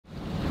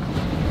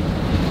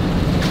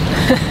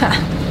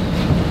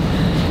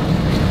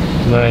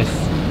Nice.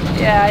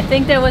 Yeah, I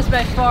think that was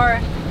by far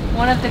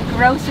one of the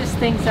grossest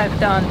things I've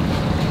done.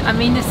 I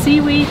mean, the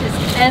seaweed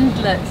is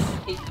endless.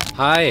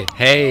 Hi,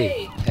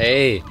 hey.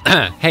 Hey,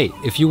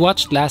 if you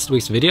watched last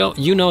week's video,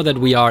 you know that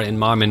we are in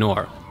Mar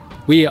Menor.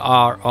 We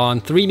are on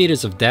 3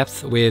 meters of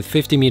depth with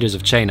 50 meters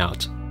of chain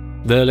out.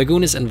 The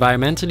lagoon is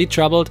environmentally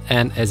troubled,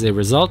 and as a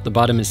result the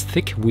bottom is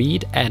thick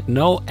weed and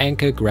no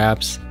anchor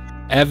grabs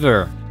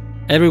ever.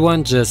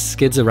 Everyone just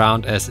skids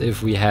around as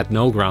if we had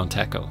no ground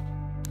tackle.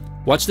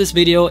 Watch this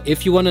video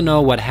if you want to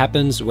know what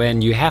happens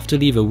when you have to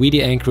leave a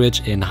weedy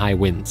anchorage in high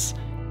winds.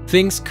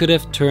 Things could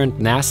have turned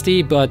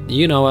nasty, but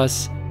you know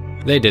us,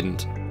 they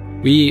didn't.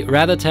 We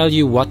rather tell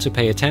you what to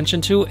pay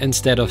attention to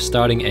instead of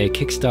starting a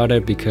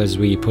Kickstarter because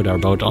we put our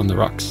boat on the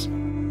rocks.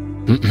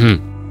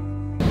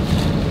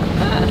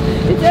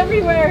 It's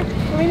everywhere.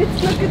 I mean,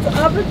 it's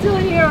up until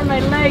here on my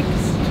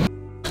legs.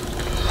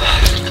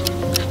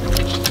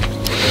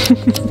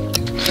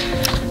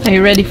 Are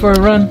you ready for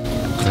a run?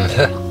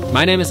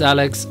 My name is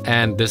Alex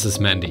and this is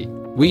Mandy.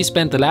 We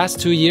spent the last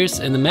 2 years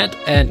in the Med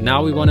and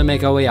now we want to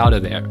make our way out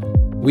of there.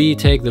 We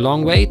take the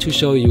long way to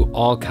show you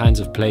all kinds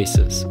of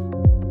places.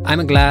 I'm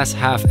a glass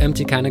half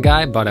empty kind of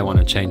guy, but I want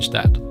to change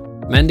that.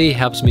 Mandy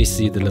helps me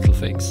see the little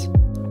things.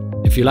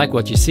 If you like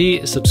what you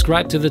see,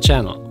 subscribe to the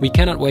channel. We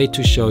cannot wait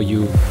to show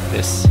you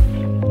this.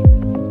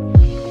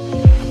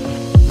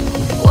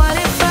 What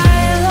if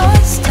I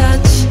lost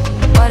touch?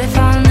 What if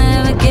I'll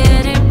never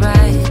get it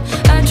right?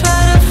 I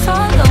try to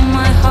follow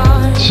my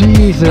heart,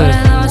 Jesus. but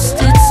I lost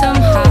it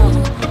somehow.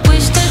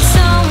 Wish that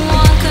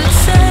someone could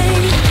say,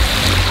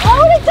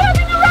 Oh, it's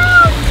turning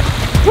around!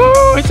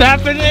 Woo, it's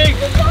happening!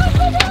 It's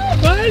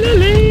happening!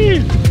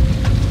 Finally!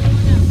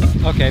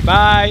 Okay,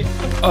 bye!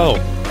 Oh,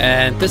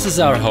 and this is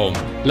our home.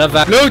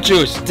 Lava Blue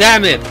Juice,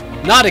 damn it!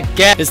 Not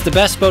again! It's the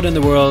best boat in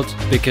the world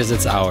because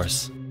it's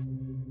ours.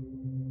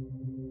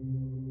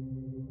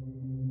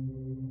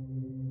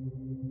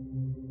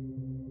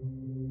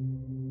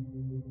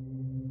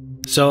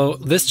 So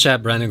this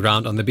chap ran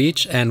aground on the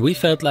beach and we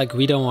felt like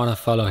we don't want to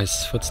follow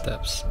his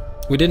footsteps.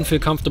 We didn't feel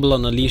comfortable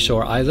on the lee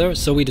shore either,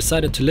 so we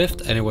decided to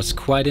lift and it was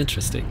quite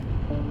interesting.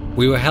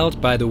 We were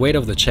held by the weight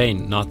of the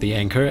chain, not the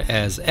anchor,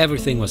 as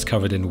everything was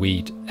covered in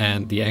weed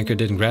and the anchor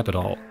didn't grab at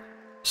all.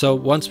 So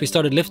once we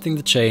started lifting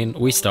the chain,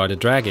 we started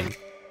dragging.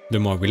 The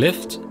more we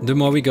lift, the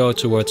more we go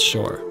towards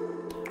shore.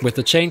 With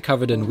the chain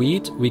covered in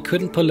weed, we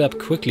couldn't pull up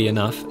quickly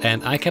enough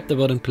and I kept the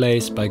boat in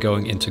place by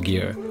going into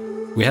gear.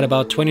 We had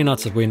about 20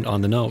 knots of wind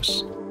on the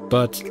nose.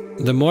 But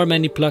the more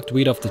Mandy plucked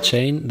weed off the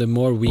chain, the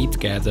more weed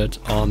gathered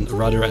on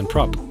rudder and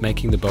prop,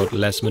 making the boat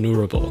less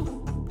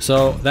maneuverable.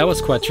 So that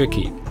was quite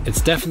tricky. It's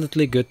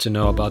definitely good to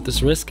know about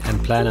this risk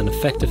and plan an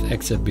effective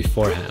exit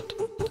beforehand.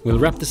 We'll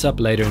wrap this up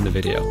later in the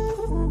video.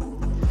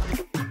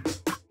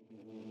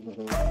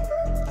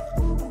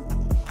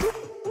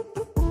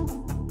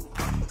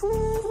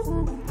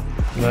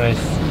 Nice.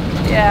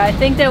 Yeah, I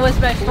think that was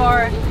by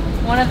far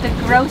one of the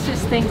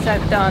grossest things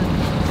I've done.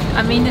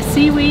 I mean, the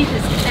seaweed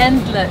is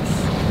endless.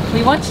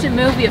 We watched a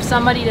movie of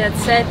somebody that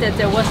said that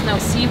there was no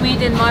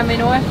seaweed in Mar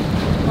Menor.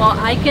 Well,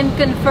 I can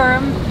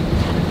confirm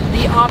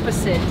the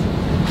opposite.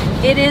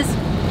 It is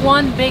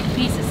one big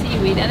piece of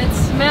seaweed and it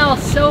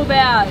smells so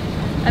bad.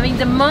 I mean,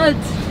 the mud,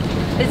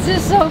 it's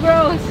just so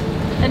gross.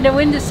 And the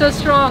wind is so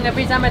strong,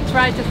 every time I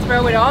tried to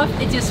throw it off,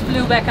 it just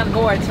flew back on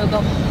board. So the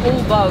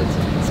whole boat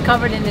is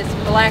covered in this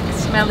black,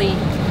 smelly,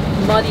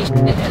 muddy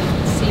shit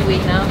and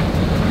seaweed now.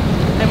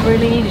 I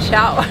really need a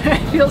shower. I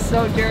feel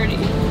so dirty.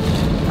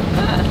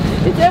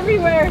 It's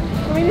everywhere.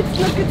 I mean,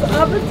 it's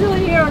up until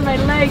here on my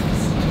legs.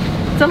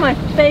 It's on my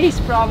face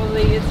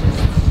probably. It's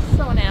just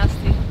so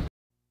nasty.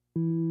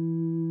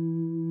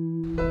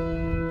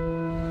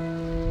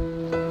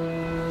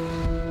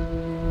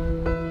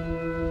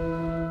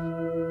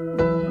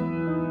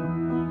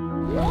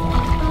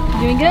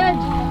 Doing good.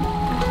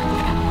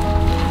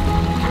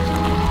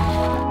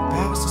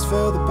 Past is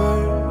for the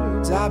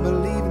birds. I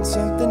believe in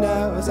something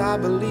else. I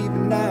believe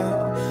in now.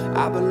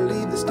 I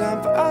believe this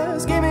time for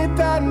us. Give me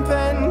pad and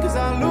pen, cause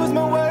I lose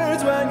my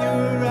words when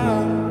you're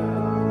around.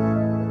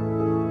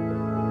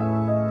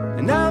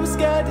 And I'm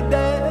scared to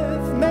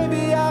death.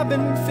 Maybe I've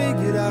been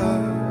figured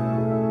out.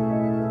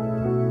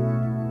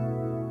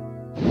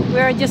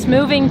 We're just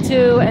moving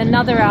to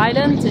another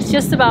island. It's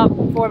just about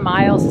 4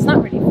 miles. It's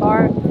not really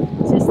far.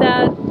 It's just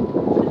that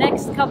the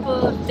next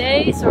couple of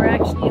days, or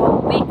actually a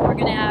whole week, we're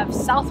gonna have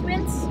south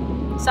winds,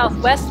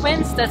 southwest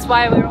winds. That's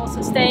why we're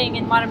also staying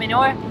in Mar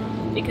Menor,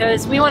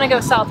 because we want to go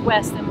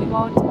southwest and we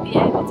won't be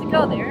able to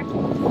go there.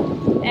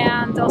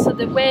 And also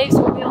the waves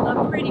will build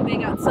up pretty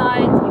big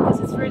outside because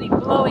it's really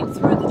blowing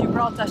through the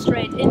Gibraltar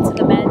Strait into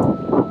the Med.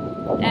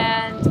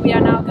 And we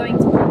are now going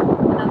to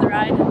another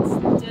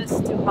island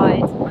just to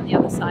hide on the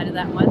other side of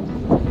that one.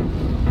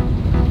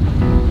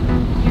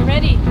 You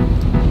ready?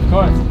 Of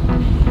course.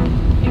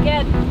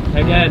 Again.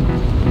 Again.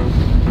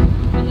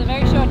 With a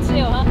very short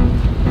sail, huh?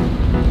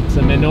 It's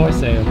a Menor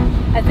sail.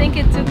 I think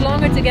it took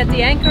longer to get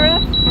the anchor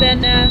up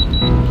than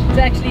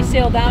to actually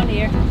sail down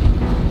here.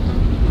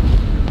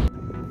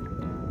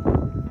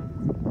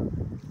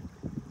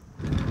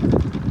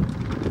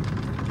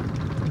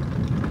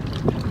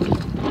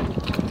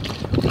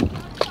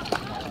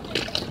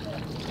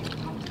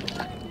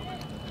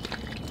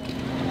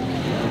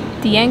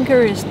 The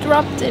anchor is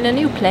dropped in a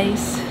new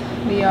place.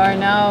 We are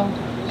now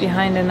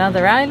behind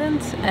another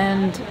island,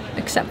 and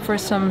except for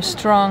some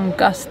strong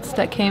gusts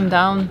that came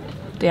down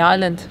the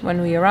island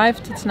when we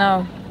arrived, it's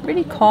now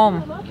really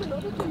calm,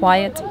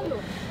 quiet.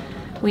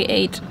 We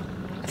ate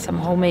some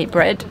homemade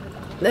bread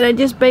that I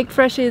just baked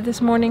freshly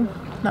this morning.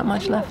 Not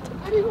much left.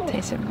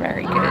 Tasted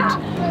very good.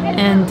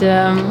 And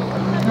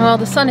well,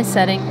 the sun is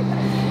setting,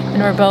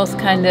 and we're both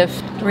kind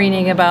of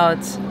reading about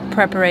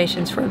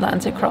preparations for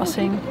Atlantic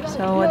crossing.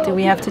 So what do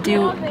we have to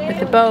do with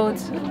the boat?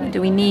 What do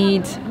we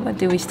need? What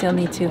do we still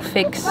need to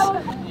fix?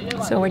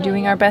 So we're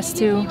doing our best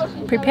to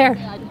prepare.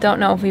 Don't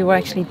know if we will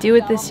actually do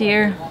it this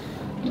year.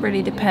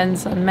 Really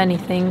depends on many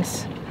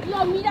things,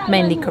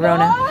 mainly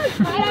Corona.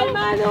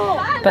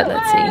 But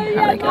let's see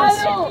how that goes.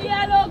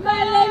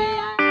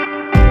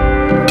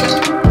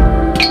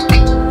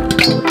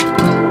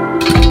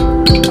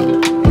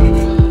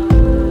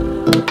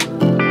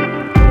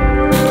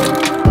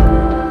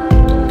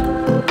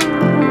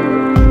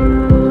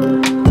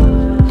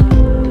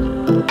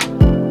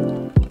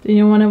 Do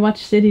you want to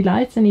watch city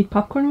lights and eat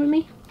popcorn with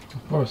me?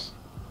 Of course.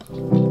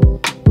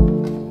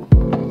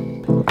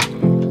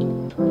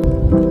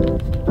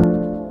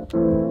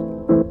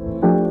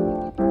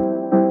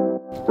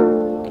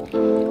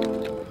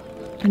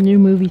 A new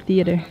movie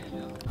theater.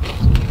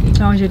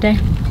 How was your day?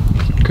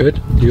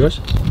 Good.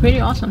 Yours? Really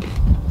awesome.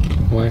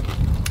 Why?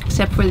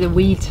 Except for the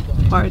weed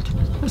part.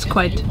 It was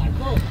quite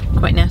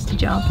nasty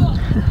job.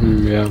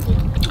 Yeah.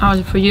 How was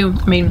it for you?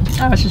 I mean,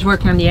 I was just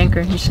working on the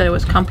anchor. You said it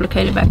was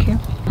complicated back here.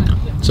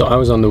 So I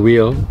was on the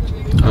wheel.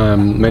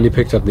 Mandy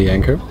picked up the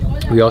anchor.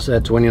 We also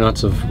had 20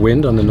 knots of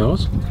wind on the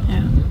nose.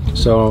 Yeah.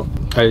 So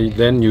I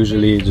then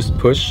usually just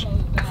push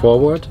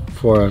forward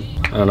for,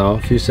 I don't know,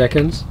 a few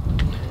seconds,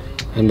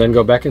 and then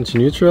go back into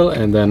neutral,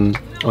 and then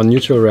on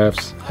neutral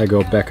revs I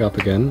go back up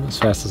again as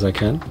fast as I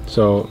can.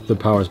 So the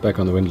power is back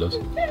on the windlass.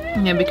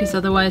 Yeah, because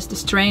otherwise the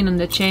strain on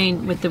the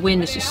chain with the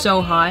wind is just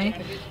so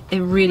high, it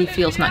really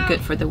feels not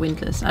good for the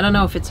windlass. I don't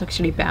know if it's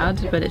actually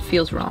bad, but it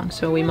feels wrong.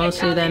 So we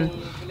mostly then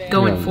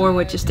going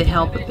forward just to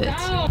help a bit.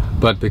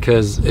 But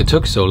because it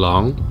took so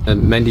long,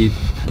 and Mandy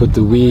put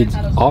the weed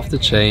off the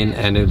chain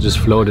and it just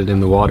floated in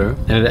the water,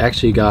 and it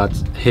actually got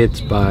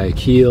hit by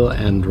keel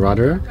and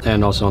rudder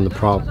and also on the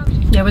prop.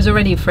 Yeah, I was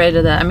already afraid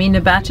of that. I mean,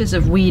 the batches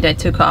of weed I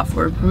took off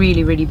were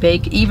really, really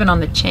big. Even on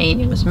the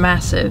chain, it was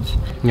massive.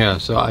 Yeah,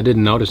 so I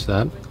didn't notice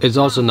that. It's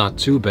also not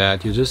too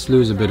bad, you just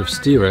lose a bit of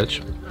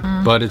steerage.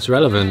 But it's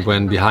relevant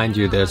when behind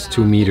you there's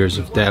 2 meters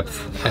of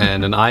depth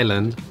and an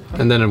island,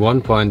 and then at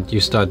one point you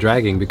start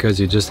dragging because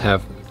you just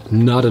have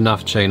not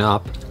enough chain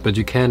up, but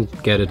you can't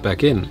get it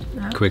back in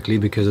quickly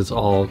because it's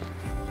all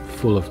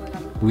full of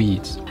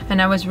weeds.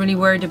 And I was really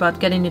worried about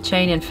getting the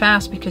chain in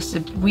fast because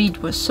the weed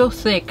was so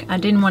thick. I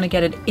didn't want to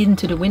get it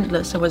into the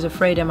windlass. I was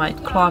afraid I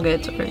might clog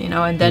it, or, you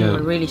know, and then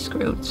we're really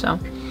screwed. So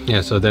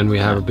yeah, so then we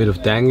have a bit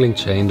of dangling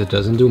chain that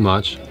doesn't do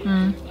much.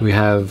 We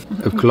have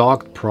a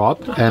clogged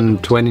prop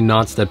and 20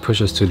 knots that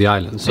push us to the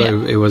island.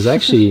 So it was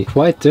actually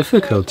quite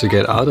difficult to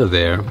get out of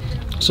there.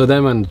 So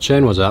then when the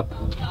chain was up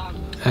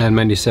and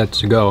Mandy said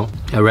to go,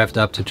 I revved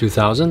up to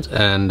 2000,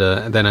 and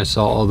then I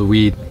saw all the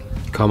weed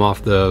come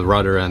off the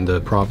rudder and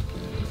the prop.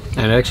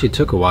 And it actually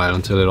took a while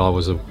until it all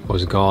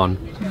was gone.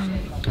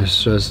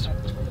 It's just...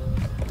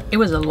 it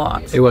was a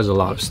lot. It was a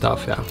lot of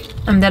stuff, yeah.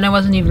 And then I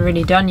wasn't even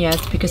really done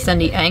yet, because then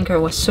the anchor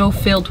was so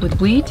filled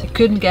with weed, I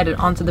couldn't get it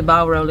onto the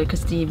bow roller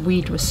because the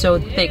weed was so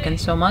thick and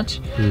so much.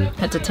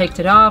 Had to take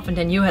it off, and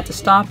then you had to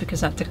stop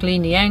because I had to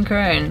clean the anchor,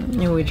 and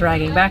you were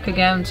dragging back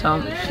again, so...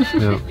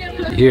 Yeah.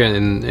 Here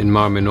in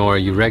Mar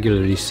Menor, you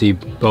regularly see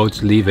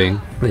boats leaving.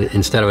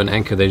 Instead of an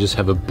anchor, they just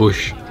have a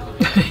bush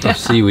of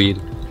seaweed.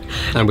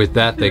 And with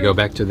that they go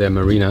back to their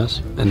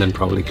marinas and then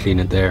probably clean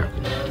it there.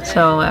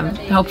 So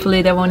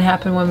hopefully that won't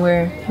happen when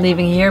we're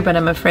leaving here, but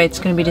I'm afraid it's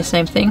going to be the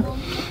same thing.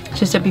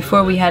 Just that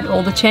before we had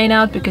all the chain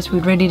out because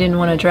we really didn't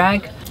want to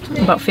drag,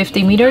 about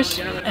 50 meters,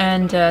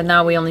 and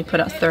now we only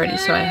put out 30,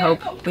 so I hope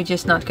we're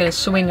just not going to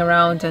swing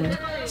around and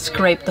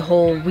scrape the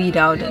whole weed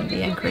out in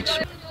the anchorage.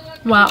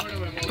 Well,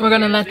 we're going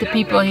to let the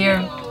people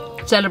here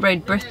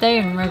celebrate birthday,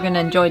 and we're going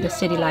to enjoy the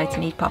city lights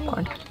and eat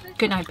popcorn.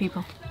 Good night,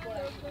 people.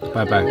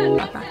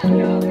 Bye-bye.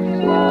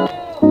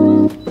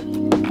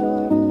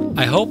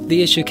 I hope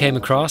the issue came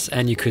across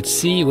and you could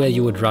see where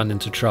you would run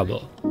into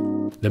trouble.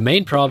 The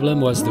main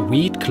problem was the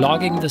weed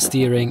clogging the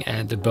steering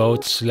and the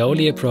boat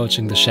slowly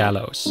approaching the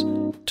shallows.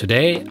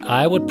 Today,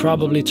 I would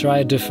probably try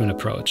a different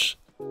approach.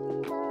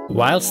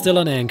 While still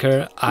on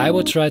anchor, I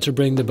would try to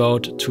bring the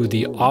boat to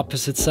the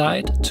opposite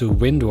side, to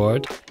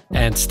windward,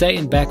 and stay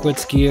in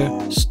backwards gear,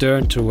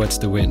 stern towards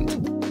the wind.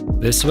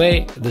 This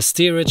way, the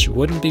steerage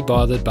wouldn't be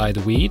bothered by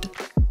the weed.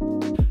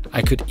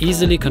 I could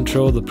easily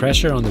control the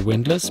pressure on the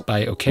windlass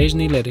by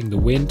occasionally letting the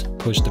wind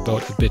push the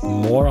boat a bit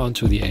more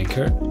onto the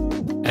anchor,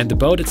 and the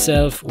boat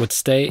itself would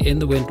stay in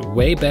the wind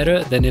way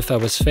better than if I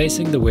was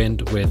facing the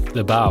wind with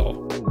the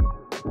bow.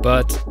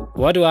 But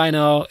what do I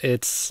know,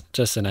 it's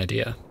just an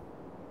idea.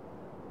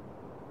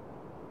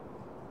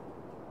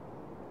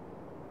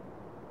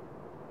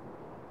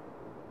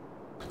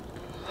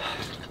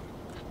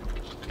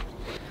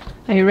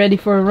 Are you ready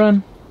for a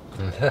run?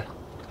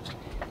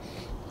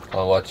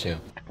 I'll watch you.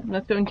 I'm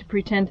not going to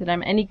pretend that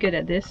I'm any good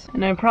at this.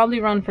 And I'll probably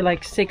run for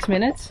like 6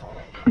 minutes.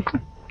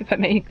 If I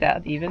make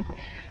that even.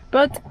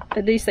 But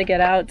at least I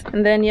get out.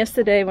 And then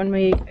yesterday when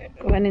we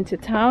went into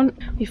town,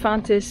 we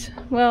found this,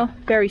 well,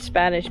 very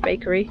Spanish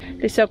bakery.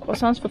 They sell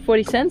croissants for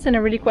 40 cents and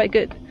they're really quite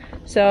good.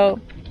 So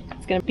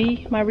it's gonna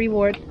be my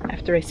reward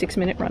after a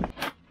 6-minute run.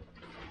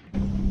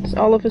 It's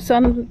all of a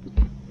sudden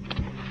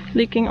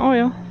leaking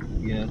oil.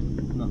 Yeah,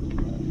 not bad.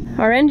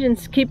 Our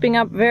engine's keeping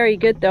up very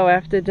good though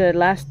after the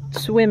last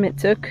swim it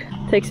took.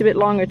 Takes a bit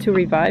longer to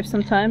revive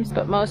sometimes,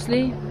 but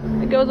mostly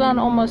it goes on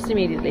almost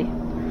immediately.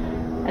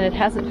 And it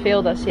hasn't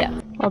failed us yet,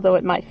 although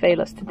it might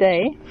fail us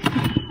today.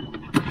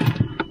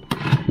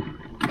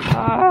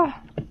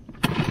 Ah.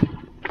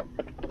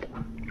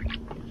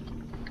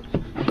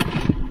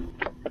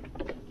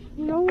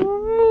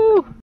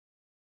 No.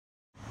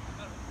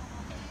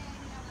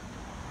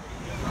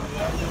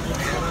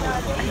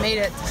 I made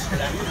it.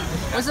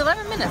 It was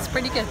 11 minutes,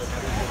 pretty good.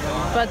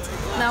 But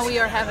now we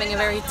are having a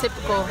very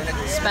typical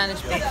Spanish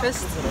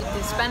breakfast.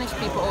 The Spanish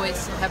people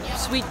always have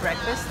sweet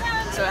breakfast.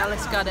 So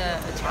Alex got a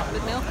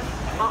chocolate milk,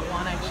 hot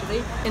one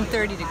actually, in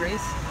 30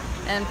 degrees.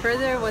 And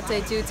further, what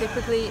they do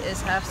typically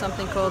is have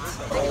something called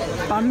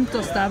pan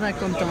tostada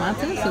con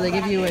tomate. So they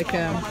give you like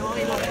a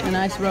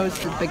nice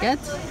roasted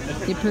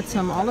baguette. You put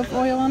some olive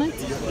oil on it,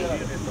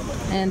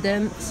 and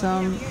then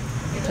some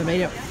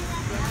tomato.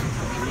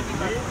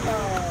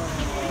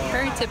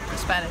 Very typical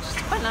Spanish.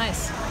 It's quite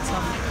nice. So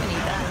you can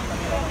eat that.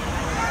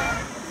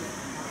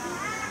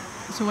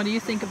 So what do you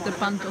think of the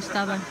pan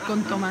tostada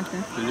con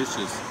tomate?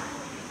 Delicious.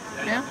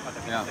 Yeah?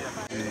 Yeah.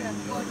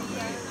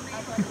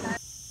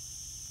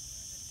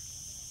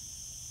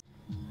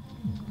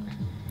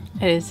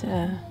 It is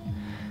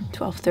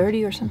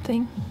 12:30 or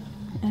something,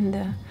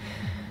 and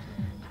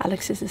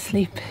Alex is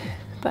asleep,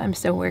 but I'm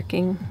still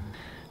working.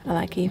 I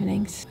like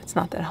evenings. It's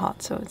not that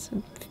hot, so it's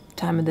a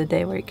time of the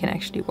day where you can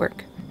actually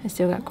work. I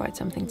still got quite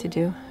something to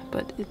do,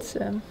 but it's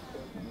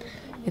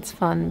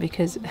fun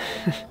because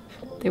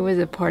there was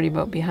a party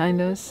boat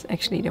behind us.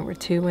 Actually, there were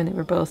two, and they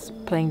were both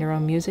playing their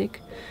own music,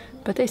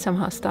 but they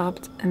somehow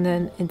stopped, and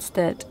then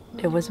instead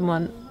there was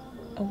one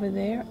over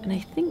there, and I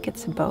think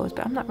it's a boat,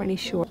 but I'm not really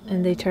sure.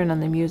 And they turn on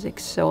the music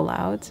so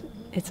loud.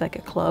 It's like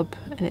a club,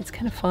 and it's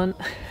kind of fun.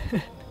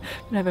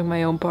 I'm having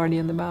my own party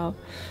on the bow.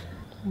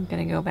 I'm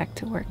gonna go back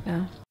to work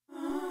now.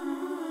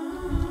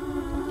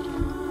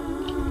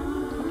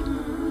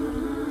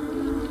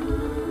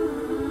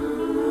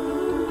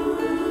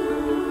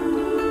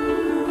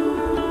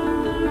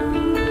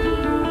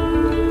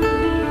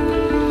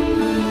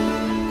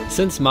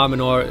 Since Mar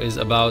Menor is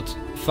about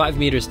 5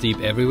 meters deep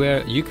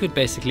everywhere, you could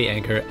basically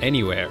anchor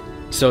anywhere.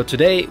 So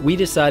today we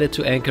decided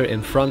to anchor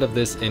in front of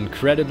this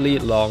incredibly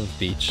long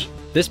beach.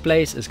 This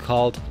place is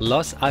called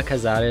Los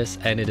Alcazares,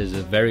 and it is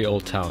a very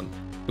old town.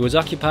 It was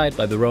occupied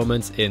by the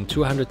Romans in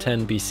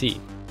 210 BC.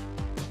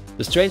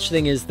 The strange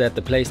thing is that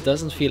the place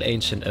doesn't feel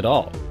ancient at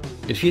all.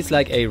 It feels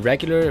like a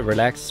regular,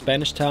 relaxed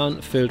Spanish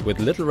town filled with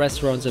little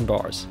restaurants and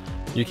bars.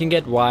 You can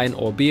get wine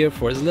or beer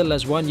for as little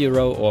as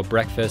 €1 or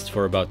breakfast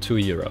for about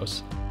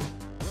 €2.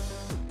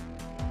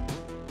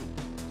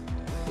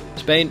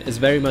 Spain is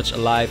very much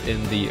alive in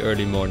the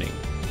early morning.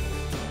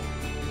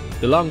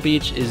 The long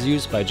beach is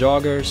used by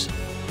joggers.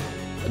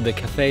 The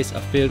cafes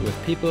are filled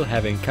with people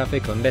having café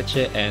con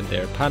leche and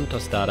their pan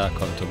tostada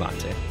con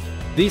tomate.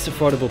 These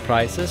affordable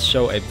prices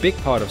show a big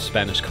part of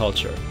Spanish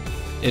culture.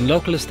 In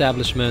local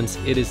establishments,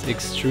 it is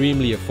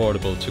extremely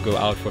affordable to go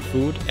out for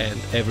food, and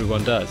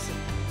everyone does.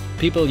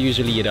 People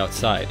usually eat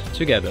outside,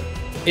 together.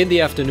 In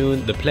the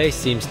afternoon, the place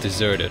seems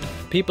deserted.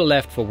 People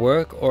left for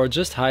work or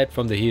just hide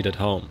from the heat at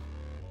home.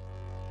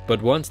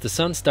 But once the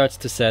sun starts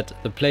to set,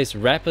 the place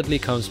rapidly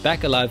comes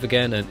back alive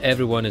again and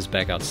everyone is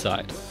back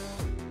outside.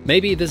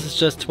 Maybe this is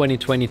just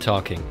 2020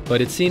 talking, but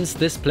it seems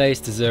this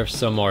place deserves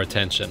some more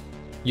attention.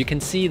 You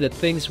can see that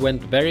things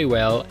went very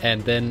well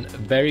and then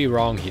very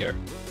wrong here.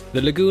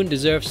 The lagoon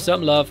deserves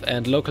some love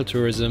and local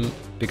tourism,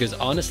 because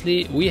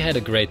honestly, we had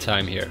a great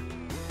time here.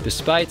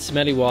 Despite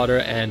smelly water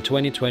and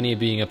 2020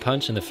 being a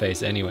punch in the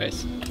face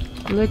anyways.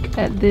 Look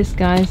at this,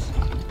 guys.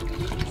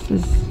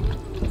 This is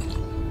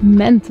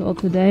mental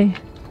today.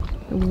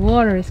 The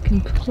water is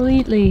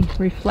completely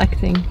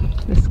reflecting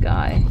the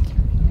sky.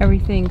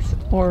 Everything's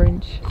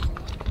orange.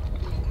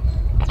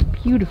 It's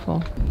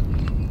beautiful.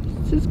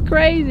 This is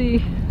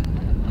crazy.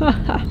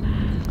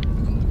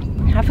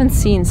 I haven't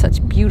seen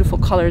such beautiful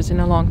colors in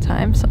a long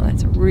time, so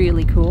that's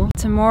really cool.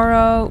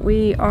 Tomorrow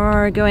we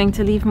are going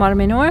to leave Mar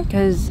Menor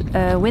because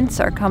winds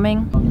are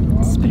coming.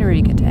 It's been a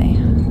really good day.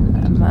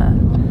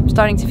 I'm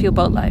starting to feel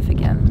boat life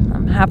again.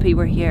 I'm happy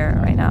we're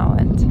here right now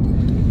and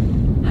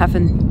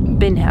haven't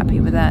been happy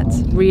with that,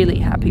 really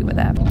happy with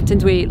that,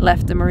 since we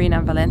left the marina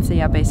in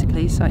Valencia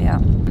basically, so yeah.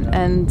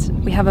 And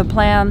we have a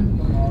plan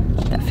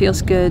that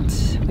feels good.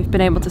 We've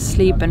been able to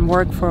sleep and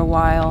work for a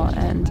while,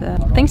 and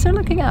things are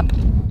looking up.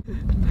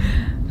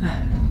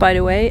 By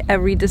the way, I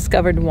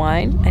rediscovered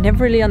wine. I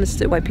never really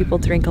understood why people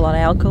drink a lot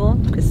of alcohol,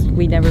 because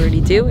we never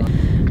really do.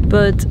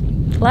 But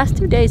Last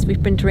 2 days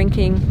we've been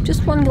drinking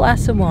just 1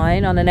 glass of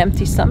wine on an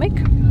empty stomach.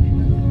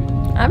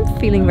 I'm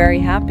feeling very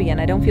happy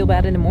and I don't feel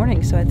bad in the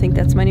morning, so I think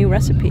that's my new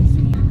recipe.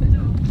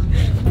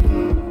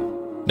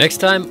 Next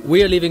time,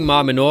 we are leaving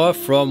Mar Menor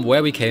from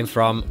where we came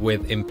from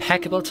with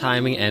impeccable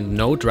timing and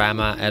no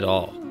drama at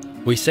all.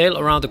 We sail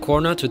around the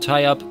corner to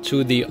tie up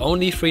to the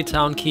only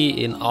Freetown quay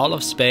in all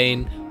of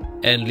Spain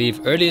and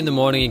leave early in the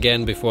morning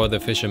again before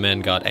the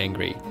fishermen got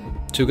angry,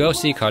 to go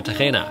see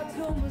Cartagena.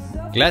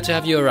 Glad to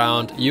have you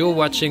around. You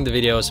watching the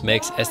videos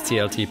makes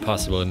STLT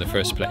possible in the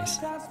first place.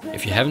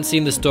 If you haven't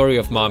seen the story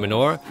of Mar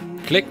Menor,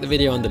 click the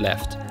video on the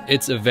left.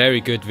 It's a very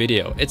good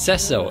video. It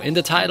says so in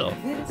the title.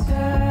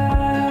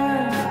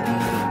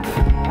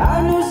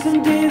 I know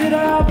someday that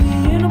I'll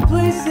be in a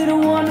place that I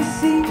wanna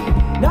see,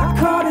 not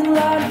caught in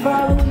line,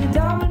 following the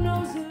diamond.